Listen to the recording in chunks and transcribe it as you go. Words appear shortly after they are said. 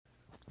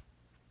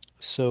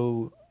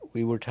So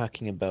we were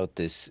talking about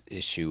this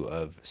issue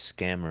of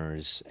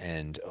scammers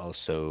and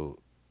also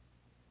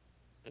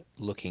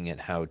looking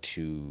at how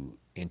to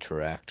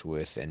interact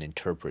with and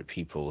interpret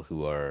people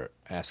who are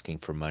asking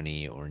for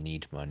money or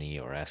need money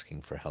or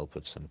asking for help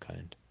of some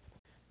kind.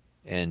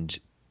 And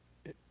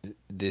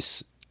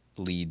this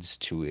leads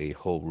to a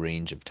whole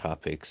range of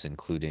topics,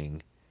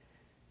 including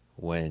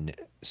when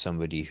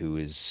somebody who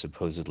is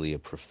supposedly a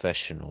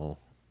professional,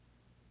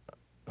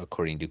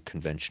 according to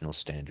conventional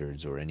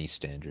standards or any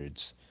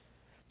standards,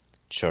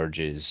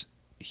 charges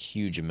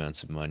huge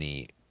amounts of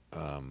money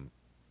um,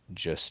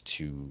 just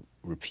to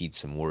repeat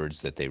some words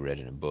that they read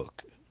in a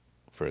book,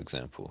 for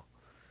example.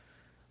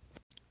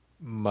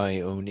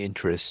 My own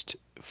interest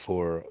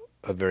for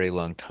a very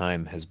long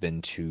time has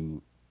been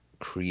to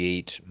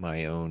create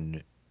my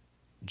own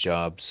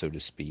job, so to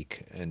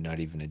speak, and not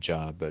even a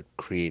job, but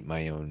create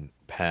my own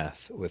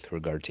path with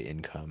regard to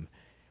income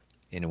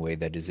in a way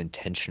that is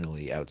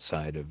intentionally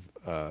outside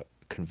of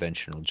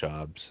conventional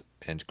jobs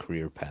and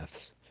career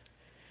paths.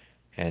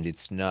 And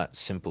it's not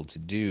simple to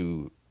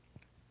do,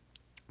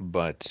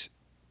 but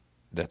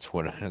that's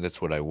what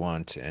I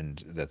want,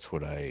 and that's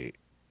what I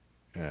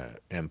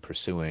am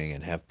pursuing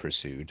and have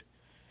pursued.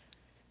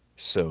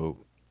 So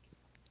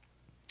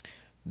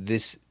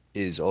this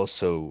is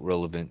also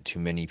relevant to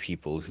many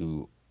people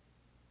who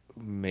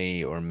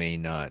may or may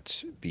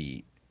not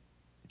be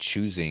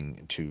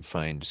choosing to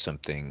find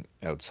something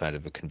outside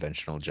of a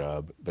conventional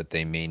job, but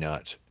they may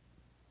not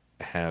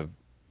have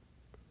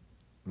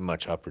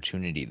much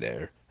opportunity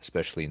there,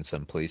 especially in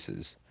some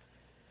places.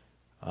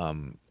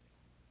 Um,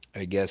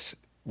 I guess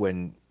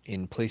when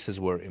in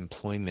places where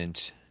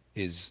employment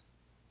is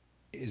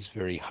is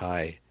very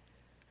high,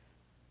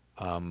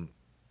 um,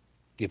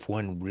 if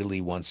one really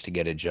wants to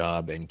get a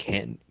job and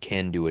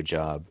can do a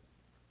job,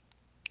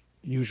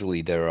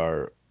 usually there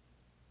are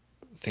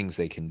things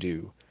they can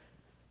do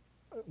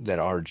that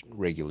are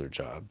regular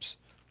jobs.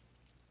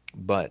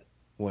 But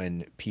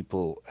when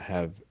people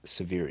have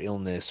severe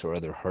illness or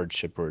other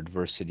hardship or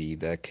adversity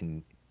that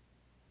can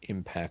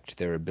impact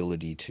their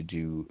ability to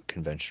do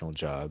conventional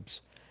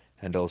jobs,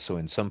 and also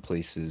in some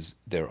places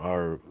there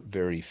are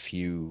very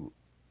few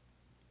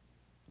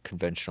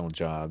conventional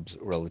jobs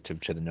relative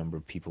to the number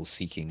of people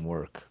seeking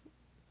work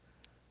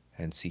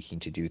and seeking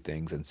to do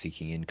things and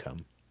seeking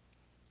income.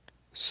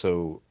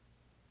 So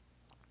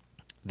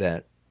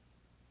that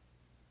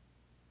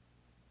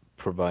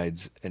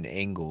provides an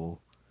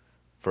angle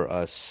for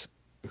us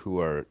who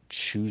are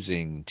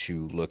choosing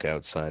to look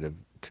outside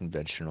of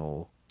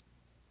conventional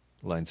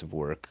lines of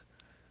work,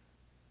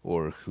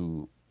 or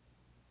who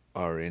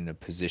are in a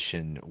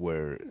position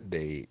where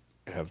they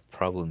have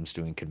problems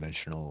doing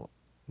conventional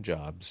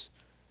jobs.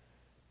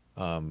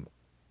 Um,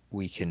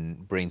 we can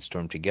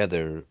brainstorm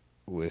together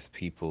with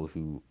people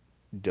who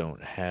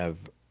don't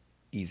have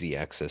easy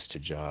access to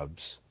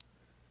jobs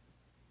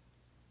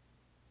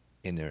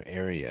in their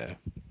area.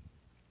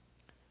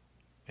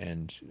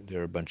 And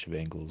there are a bunch of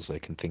angles I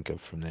can think of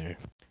from there.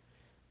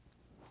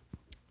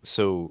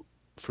 So,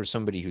 for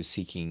somebody who's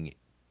seeking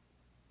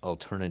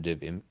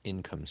alternative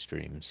income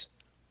streams,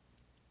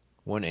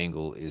 one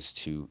angle is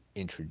to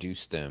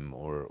introduce them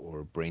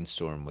or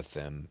brainstorm with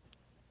them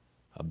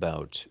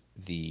about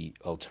the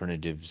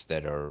alternatives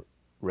that are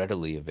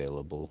readily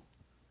available,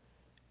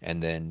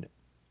 and then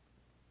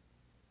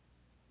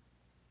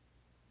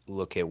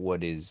look at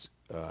what is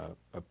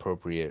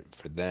appropriate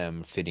for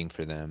them, fitting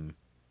for them.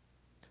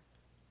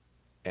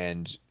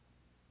 And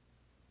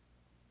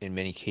in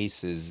many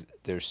cases,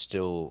 there's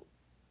still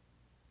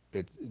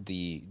it,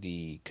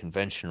 the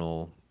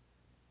conventional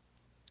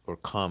or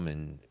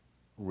common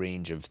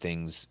range of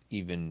things,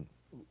 even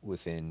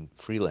within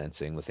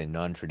freelancing, within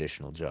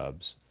non-traditional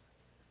jobs.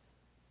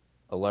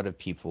 A lot of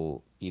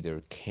people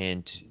either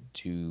can't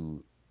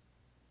do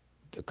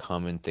the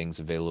common things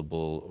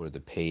available, or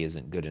the pay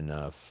isn't good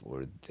enough,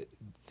 or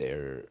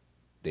they're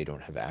they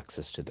don't have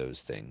access to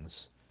those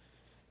things.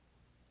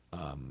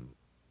 Um,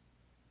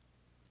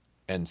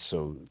 and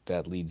so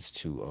that leads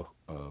to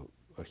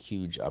a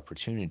huge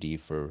opportunity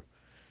for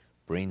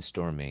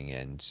brainstorming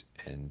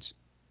and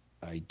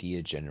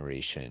idea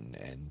generation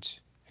and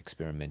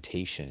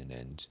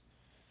experimentation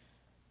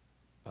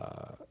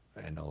uh,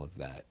 and all of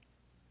that.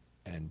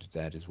 And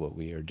that is what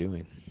we are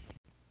doing.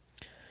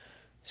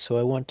 So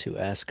I want to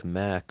ask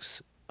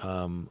Max,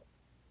 um,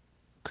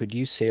 could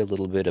you say a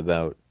little bit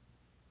about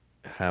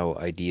how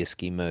Idea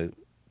Schema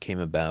came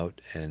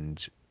about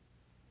and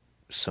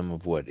some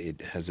of what it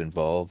has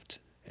involved,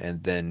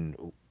 and then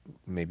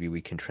maybe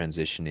we can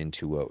transition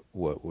into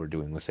what we're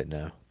doing with it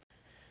now.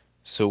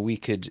 So we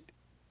could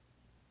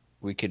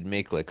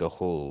make like a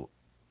whole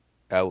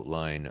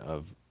outline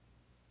of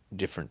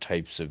different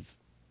types of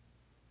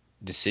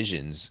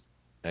decisions,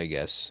 I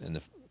guess,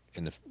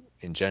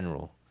 in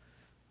general.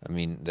 I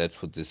mean,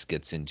 that's what this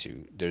gets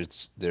into.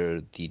 There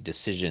are the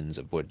decisions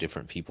of what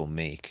different people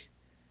make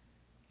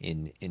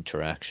in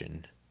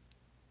interaction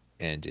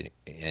and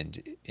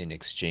in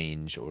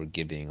exchange or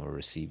giving or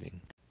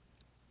receiving.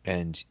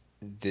 And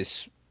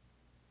this,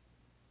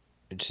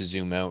 to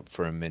zoom out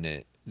for a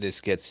minute,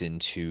 this gets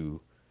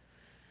into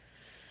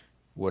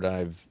what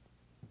I've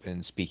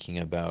been speaking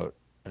about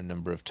a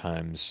number of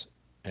times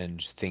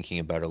and thinking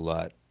about a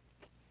lot.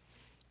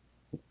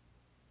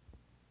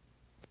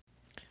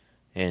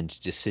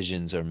 And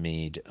decisions are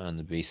made on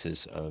the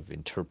basis of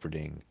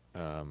interpreting,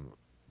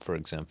 for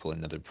example,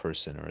 another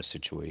person or a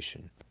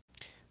situation.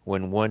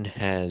 When one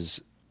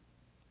has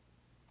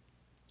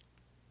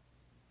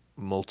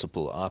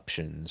multiple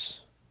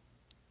options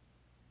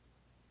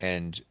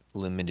and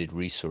limited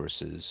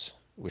resources,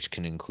 which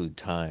can include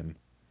time,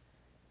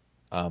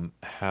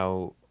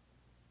 how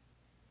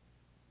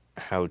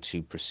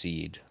to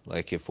proceed.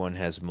 Like if one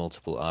has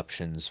multiple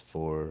options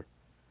for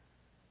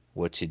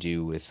what to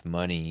do with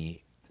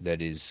money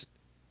that is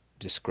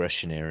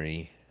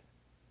discretionary,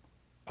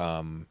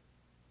 um,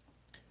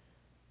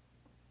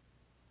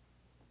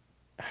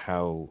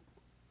 how,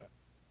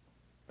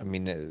 I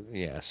mean,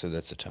 yeah, so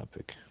that's a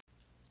topic.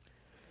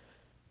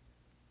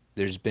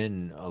 There's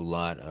been a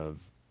lot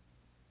of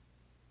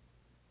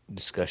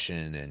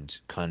discussion and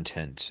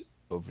content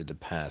over the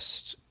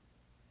past,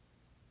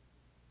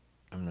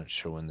 I'm not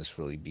sure when this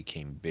really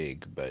became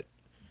big, but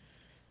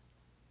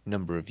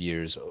number of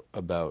years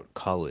about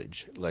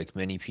college. Like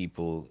many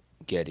people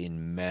get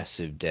in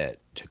massive debt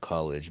to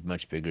college,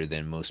 much bigger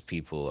than most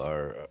people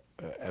are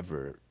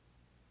ever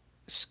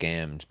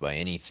scammed by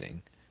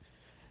anything.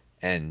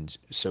 And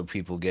so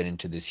people get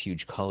into this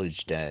huge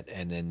college debt,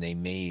 and then they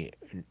may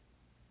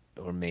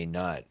or may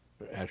not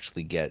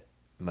actually get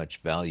much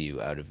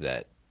value out of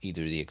that,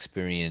 either the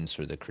experience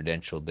or the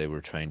credential they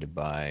were trying to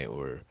buy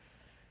or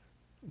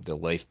the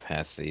life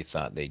path they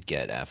thought they'd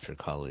get after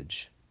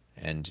college.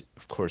 And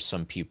of course,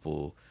 some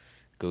people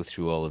go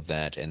through all of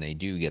that and they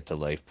do get the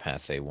life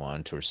path they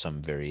want or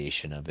some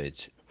variation of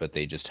it, but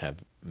they just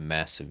have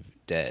massive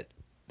debt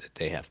that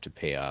they have to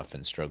pay off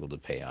and struggle to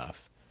pay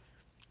off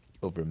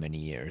over many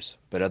years.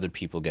 But other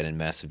people get in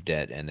massive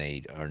debt and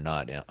they are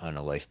not on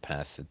a life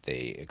path that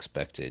they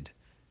expected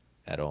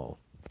at all.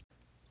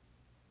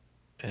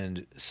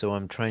 And so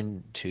I'm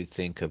trying to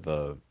think of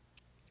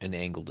an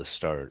angle to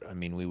start. I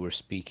mean, we were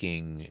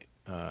speaking,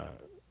 or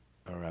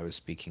I was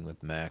speaking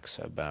with Max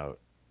about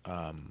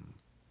um,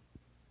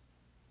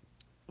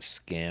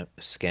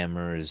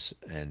 scammers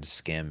and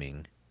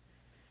scamming,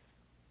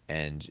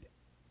 and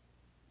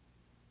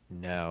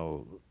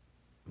now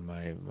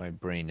my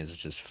brain is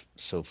just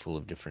so full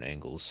of different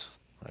angles.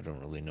 I don't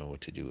really know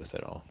what to do with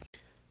it all.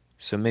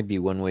 So maybe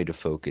one way to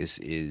focus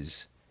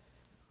is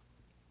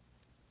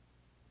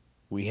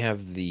we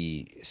have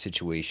the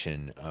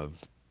situation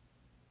of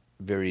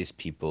various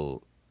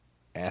people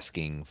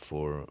asking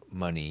for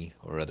money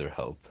or other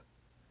help.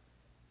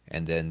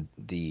 And then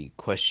the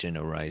question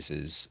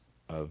arises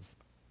of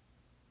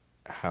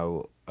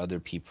how other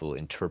people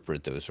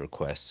interpret those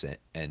requests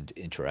and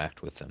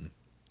interact with them.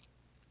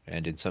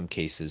 And in some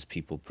cases,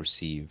 people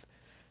perceive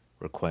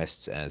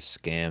requests as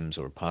scams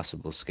or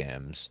possible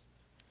scams.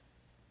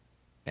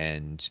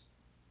 And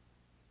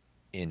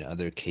in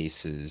other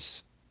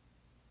cases,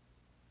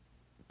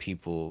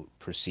 people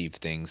perceive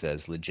things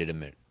as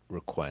legitimate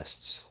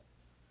requests.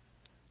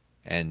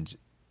 And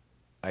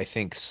I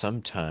think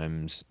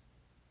sometimes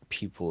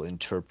people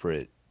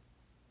interpret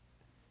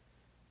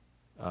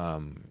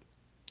um,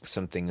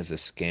 something as a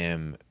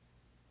scam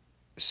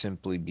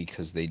simply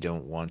because they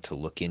don't want to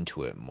look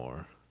into it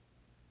more.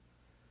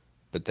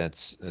 But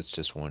that's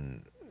just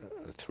one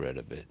thread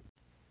of it.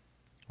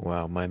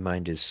 Wow, my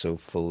mind is so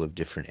full of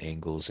different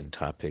angles and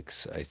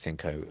topics. I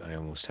think I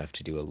almost have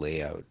to do a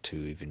layout to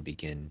even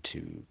begin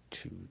to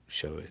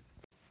show it.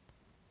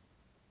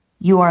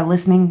 You are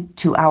listening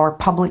to our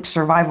Public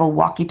Survival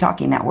Walkie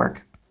Talkie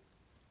Network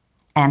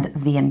and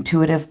the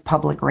Intuitive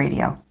Public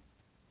Radio.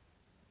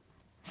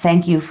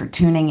 Thank you for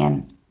tuning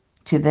in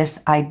to this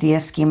Idea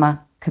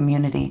Schema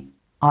Community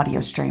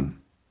audio stream.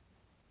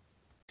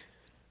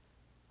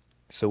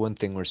 So one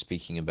thing we're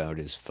speaking about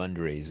is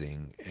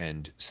fundraising,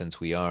 and since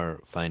we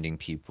are finding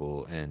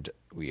people and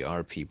we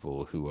are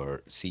people who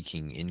are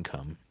seeking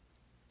income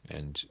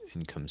and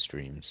income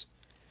streams,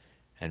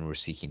 and we're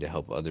seeking to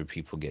help other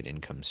people get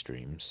income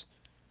streams,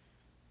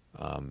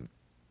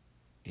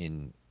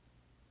 in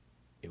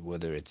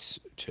whether it's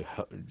to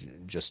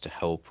just to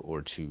help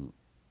or to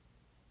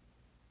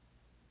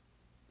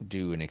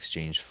do in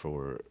exchange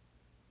for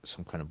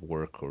some kind of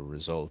work or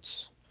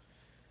results,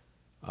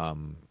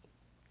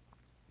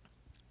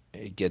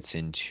 it gets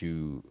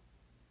into,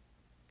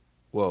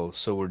 well,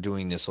 so we're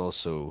doing this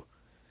also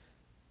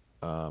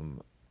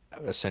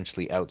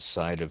essentially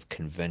outside of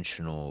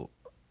conventional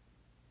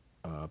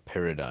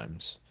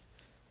paradigms.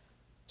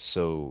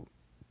 So,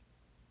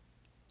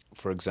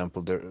 for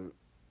example, there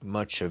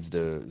much of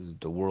the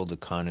world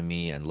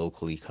economy and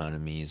local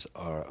economies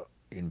are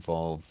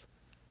involve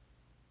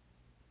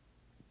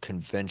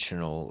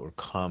conventional or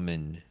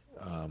common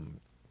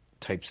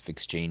types of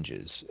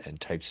exchanges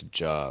and types of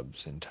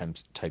jobs and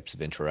types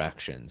of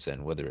interactions,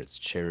 and whether it's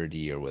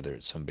charity or whether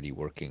it's somebody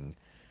working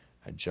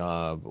a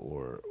job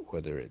or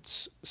whether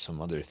it's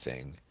some other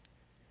thing,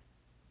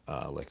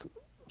 like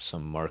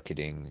some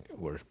marketing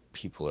where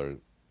people are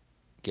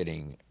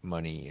getting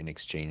money in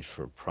exchange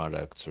for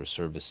products or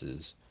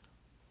services.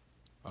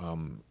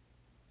 Um,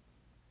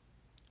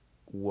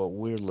 what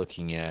we're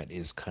looking at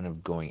is kind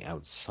of going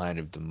outside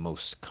of the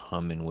most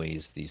common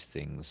ways these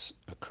things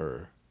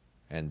occur.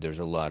 And there's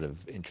a lot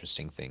of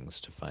interesting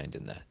things to find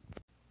in that.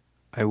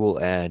 I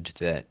will add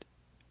that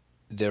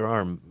there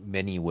are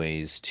many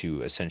ways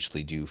to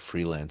essentially do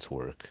freelance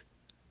work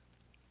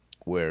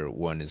where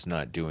one is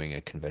not doing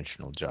a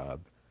conventional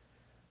job.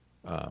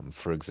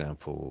 For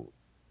example,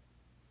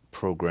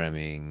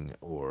 programming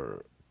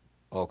or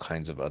all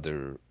kinds of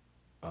other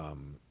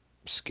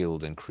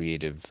skilled and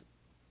creative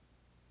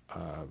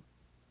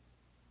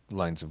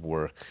lines of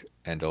work,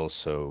 and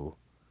also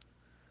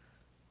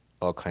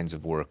all kinds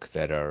of work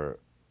that are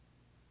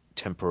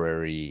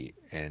temporary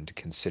and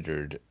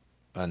considered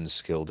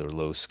unskilled or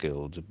low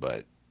skilled,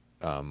 but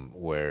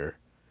where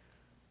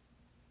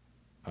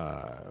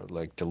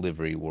like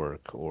delivery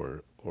work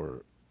or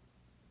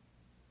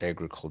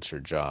agriculture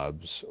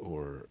jobs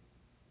or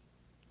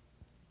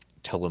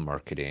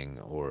telemarketing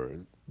or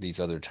these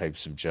other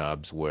types of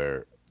jobs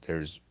where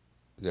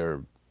there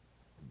are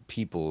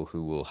people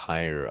who will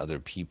hire other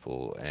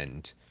people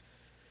and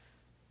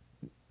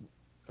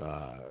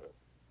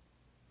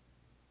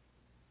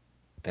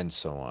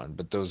so on.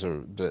 But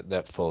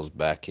that falls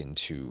back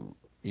into,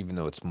 even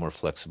though it's more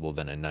flexible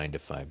than a 9 to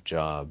 5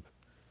 job,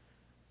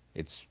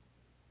 it's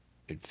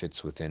it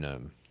fits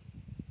within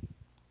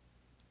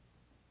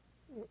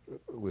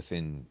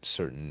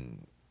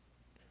certain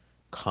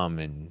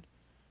common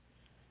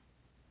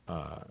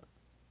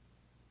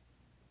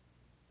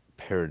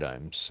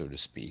paradigms, so to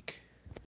speak.